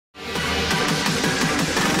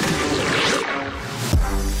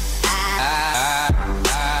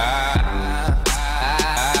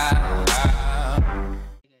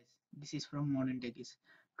from Modern Techies.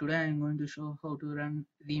 Today I am going to show how to run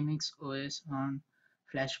Remix OS on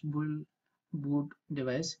Flashbull boot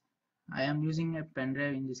device. I am using a pen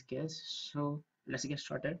drive in this case, so let's get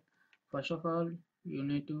started. First of all, you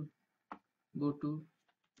need to go to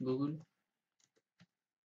Google,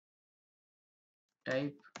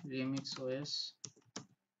 type Remix OS,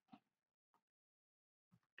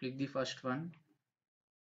 click the first one.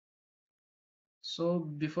 So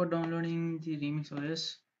before downloading the Remix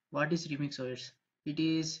OS, what is Remix OS? It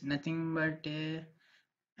is nothing but a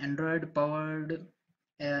Android powered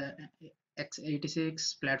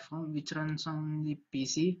x86 platform which runs on the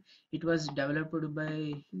PC. It was developed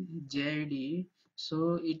by Jide,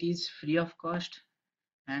 so it is free of cost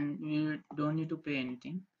and you don't need to pay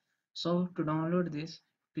anything. So to download this,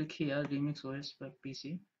 click here Remix OS for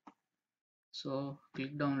PC. So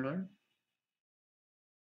click download.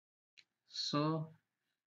 So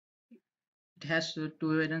it has two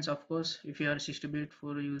variants, of course. If you are 60-bit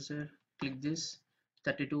for user, click this.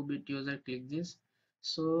 32-bit user, click this.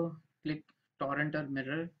 So click torrent or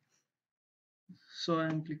mirror. So I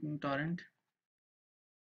am clicking torrent.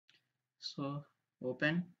 So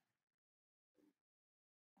open.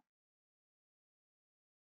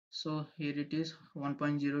 So here it is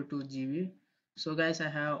 1.02 GB. So guys, I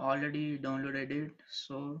have already downloaded it.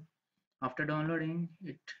 So after downloading,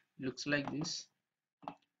 it looks like this.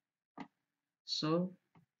 So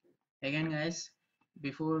again guys,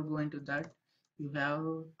 before going to that, you have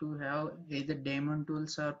to have either daemon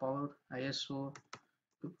tools or power ISO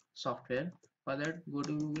software. For that, go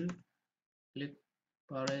to Google, click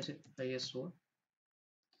power ISO.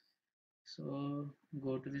 So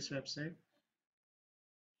go to this website.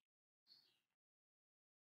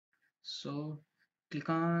 So click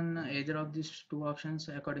on either of these two options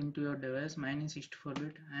according to your device. Mine is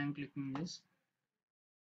 64-bit. I am clicking this.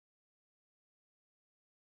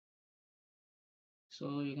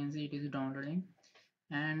 So you can see it is downloading.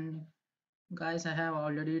 And guys, I have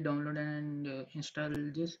already downloaded and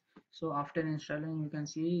installed this. So after installing, you can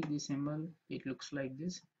see the symbol. It looks like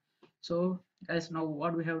this. So guys, now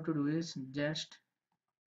what we have to do is just,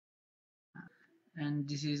 and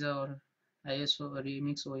this is our ISO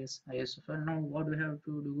Remix OS ISO file. Now what we have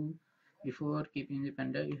to do before keeping the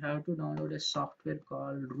pen drive, you have to download a software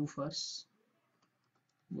called Rufus.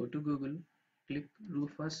 Go to Google, click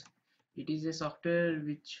Rufus. It is a software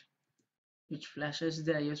which flashes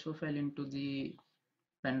the ISO file into the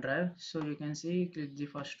pen drive. So you can see, click the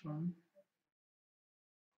first one.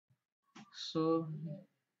 So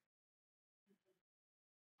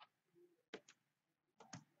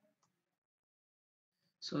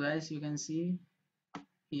guys, you can see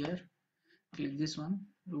here, click this one,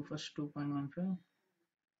 Rufus 2.15,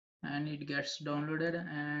 and it gets downloaded,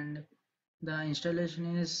 and the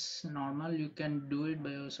installation is normal. You can do it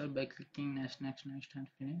by yourself by clicking next and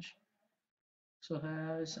finish. So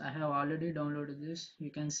as I have already downloaded this, you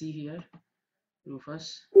can see here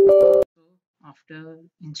Rufus. So after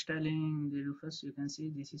installing the Rufus, you can see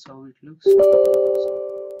this is how it looks. So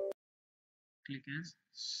click yes.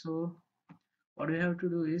 So what we have to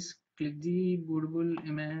do is click the bootable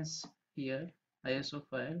image here, ISO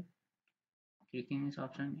file, clicking this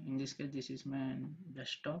option. In this case, this is my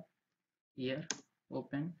desktop. Here,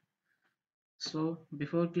 open. So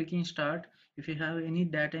before clicking start, if you have any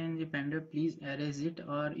data in the pen drive, please erase it,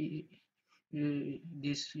 or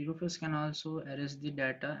this Rufus can also erase the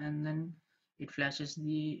data, and then it flashes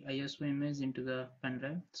the ISO image into the pen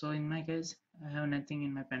drive. So in my case, I have nothing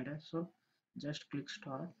in my pen drive, so just click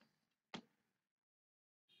start,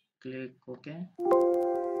 click OK.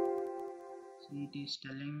 So it is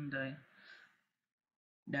telling the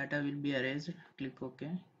data will be erased. Click OK.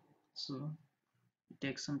 So it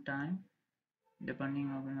takes some time depending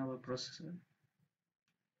on our processor.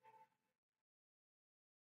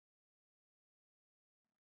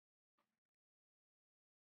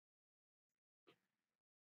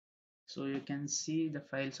 So you can see the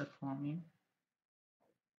files are forming.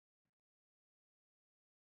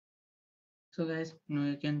 So guys, now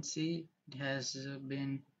you can see it has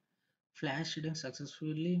been flashed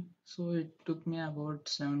successfully. So it took me about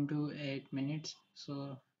 7 to 8 minutes.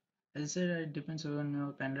 So as I said, it depends on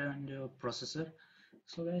your pen drive and your processor.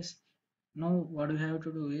 So guys, now what we have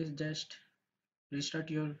to do is just restart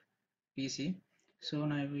your PC. So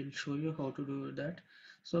now I will show you how to do that.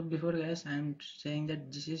 So before guys, I am saying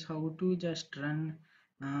that this is how to just run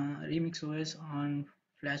Remix OS on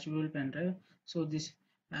flashable pen drive. So this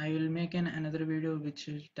I will make another video which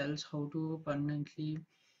tells how to permanently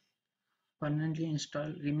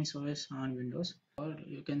install Remix OS on Windows. Or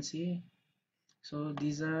you can see, so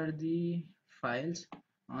these are the files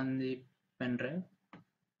on the pen drive.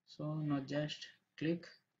 So now just click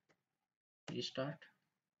restart.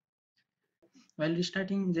 While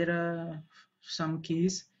restarting, there are some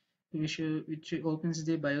keys which opens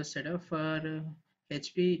the BIOS setup. For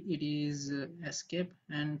HP it is escape,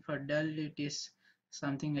 and for Dell it is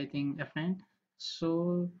something I think F9.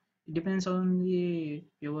 So it depends on the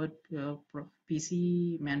your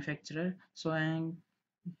PC manufacturer. So I'm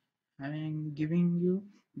giving you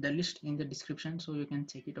the list in the description so you can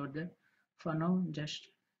check it out there. For now, just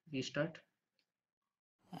restart.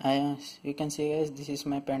 You can see guys, this is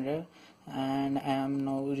my pen drive and I am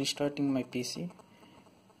now restarting my PC.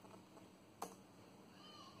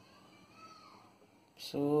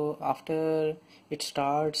 So after it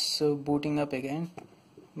starts booting up again,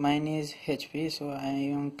 mine is HP, so I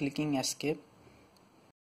am clicking escape.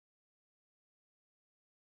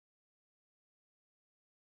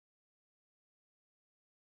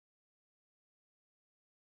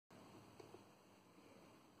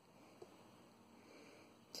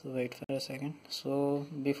 So wait for a second. So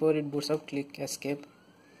before it boots up, click escape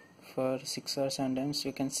for 6 or 7 times.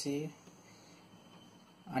 You can see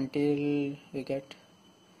until we get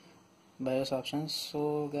BIOS options.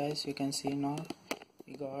 So guys, you can see now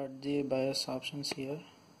we got the BIOS options here.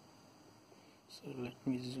 So let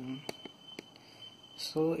me zoom.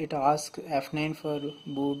 So it asks F9 for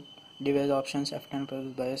boot device options, F10 for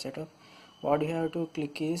BIOS setup. What you have to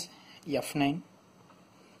click is F9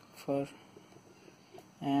 for,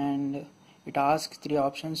 and it asks 3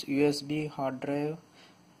 options: USB, hard drive,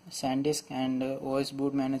 SanDisk, and OS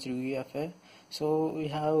boot manager UEFI. So we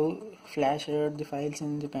have flashed the files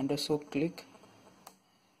in the pen drive, so click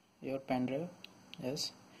your pen drive.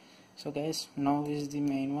 Yes. So guys, now is the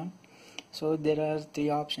main one. So there are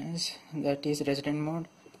 3 options, that is resident mode,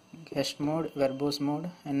 guest mode, verbose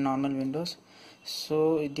mode, and normal Windows.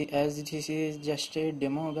 So as this is just a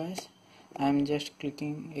demo guys, I am just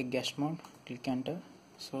clicking a guest mode, click enter.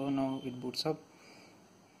 So now it boots up.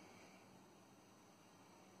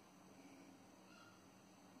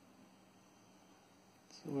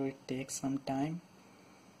 So it takes some time.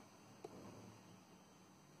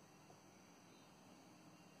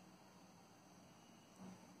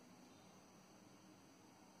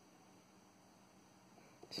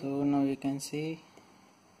 So now you can see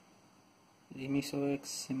RemixOS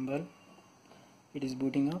symbol, it is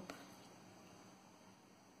booting up.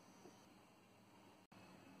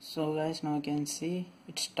 So guys, now you can see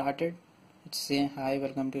it started. It's saying hi,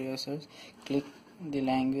 welcome to your source. Click the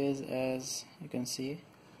language, as you can see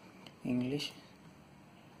English,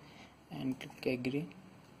 and click agree.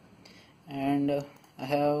 And I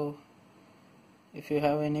have, if you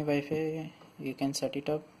have any Wi-Fi, you can set it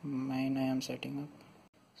up. Mine I am setting up.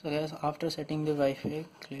 So guys, after setting the Wi-Fi,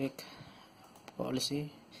 click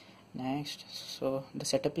policy, next. So the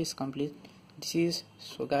setup is complete. This is,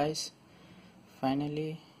 so guys,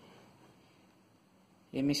 finally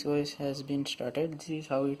RemixOS has been started. This is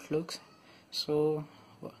how it looks. So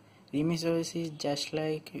RemixOS is just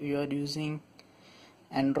like you are using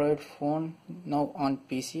Android phone now on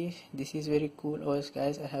PC. This is very cool OS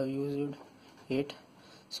guys, I have used it.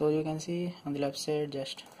 So you can see on the left side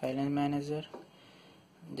just file and manager,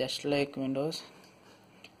 just like Windows,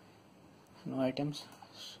 no items.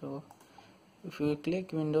 So if you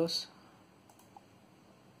click Windows,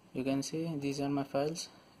 you can see these are my files,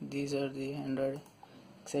 these are the Android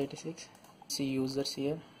x86. See users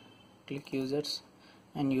here, click users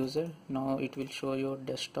and user. Now it will show your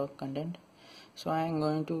desktop content. So I am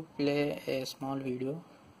going to play a small video,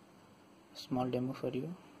 small demo for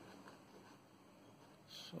you.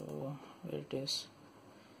 So where it is.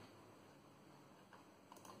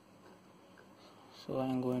 So I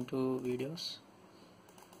am going to videos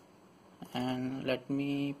and let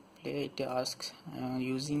me play. It asks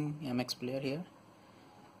using MX player here.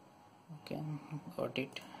 Okay, got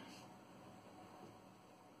it.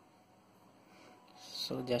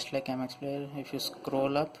 So just like MX player, if you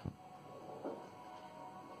scroll up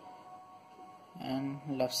and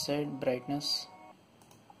left side brightness.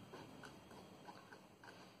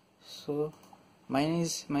 So my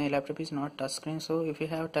laptop is not touchscreen, so if you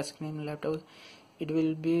have touchscreen laptop, it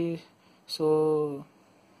will be so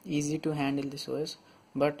easy to handle this OS,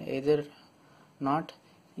 but either not,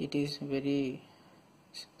 it is very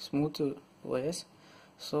smooth OS.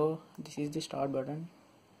 So this is the start button.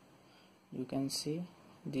 You can see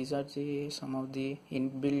these are some of the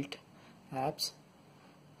inbuilt apps.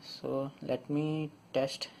 So let me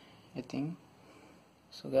test a thing.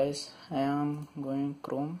 So guys, I am going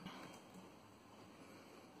Chrome.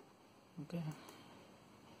 Okay,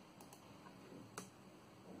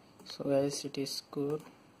 so guys, it is good,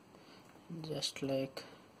 just like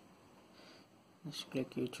Just click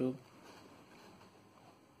YouTube.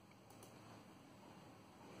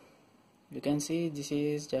 You can see this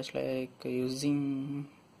is just like using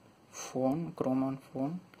phone, Chrome on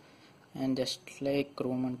phone, and just like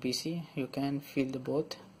Chrome on PC. You can feel the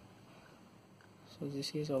both. So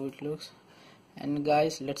this is how it looks. And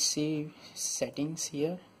guys, let's see settings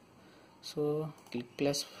here. So click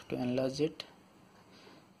plus to enlarge it.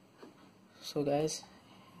 So guys,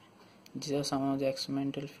 these are some of the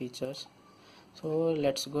experimental features. So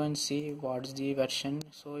let's go and see what's the version.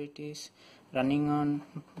 So it is running on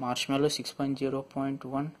Marshmallow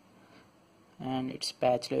 6.0.1 and it's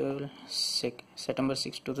patch level September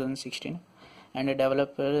 6, 2016, and a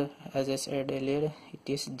developer, as I said earlier, it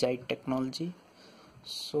is Jide technology.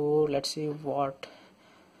 So let's see what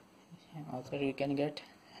author you can get.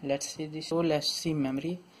 Let's see this. So let's see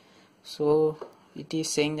memory. So it is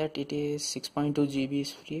saying that it is 6.2 GB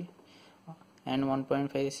is free and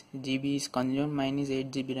 1.5 GB is consumed. Mine is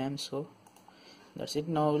 8 GB RAM. So that's it.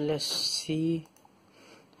 Now let's see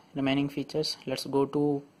remaining features. Let's go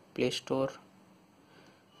to Play Store.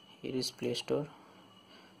 Here is Play Store.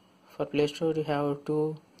 For Play Store you have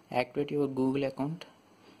to activate your Google account.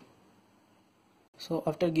 So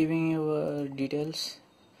after giving your details,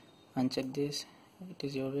 uncheck this. It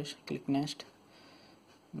is your wish. Click next.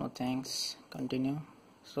 No thanks. Continue.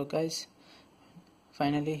 So guys,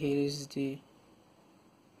 finally here is the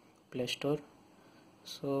Play Store.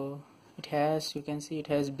 So it has, you can see it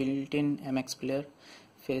has built-in MX player,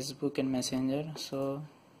 Facebook and Messenger. So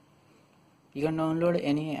you can download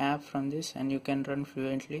any app from this and you can run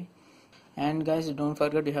fluently. And guys, don't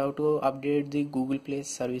forget you have to update the Google Play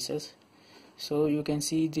services. So you can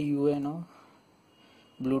see the UI now,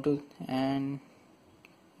 Bluetooth, and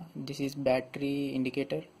this is battery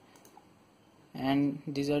indicator, and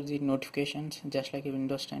these are the notifications. Just like a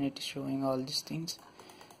Windows 10, it is showing all these things.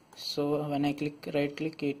 So when I right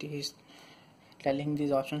click, it is telling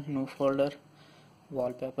these options: new folder,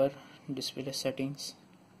 wallpaper, display settings.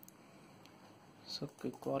 So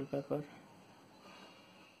click wallpaper.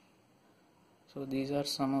 So these are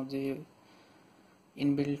some of the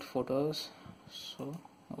inbuilt photos. So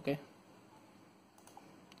okay,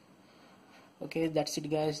 that's it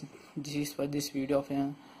guys. This is for this video of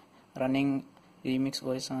running Remix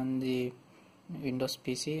OS on the Windows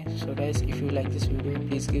PC. So guys, if you like this video,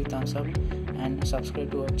 please give thumbs up and subscribe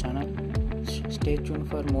to our channel. Stay tuned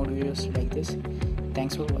for more videos like this.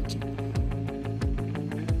 Thanks for watching.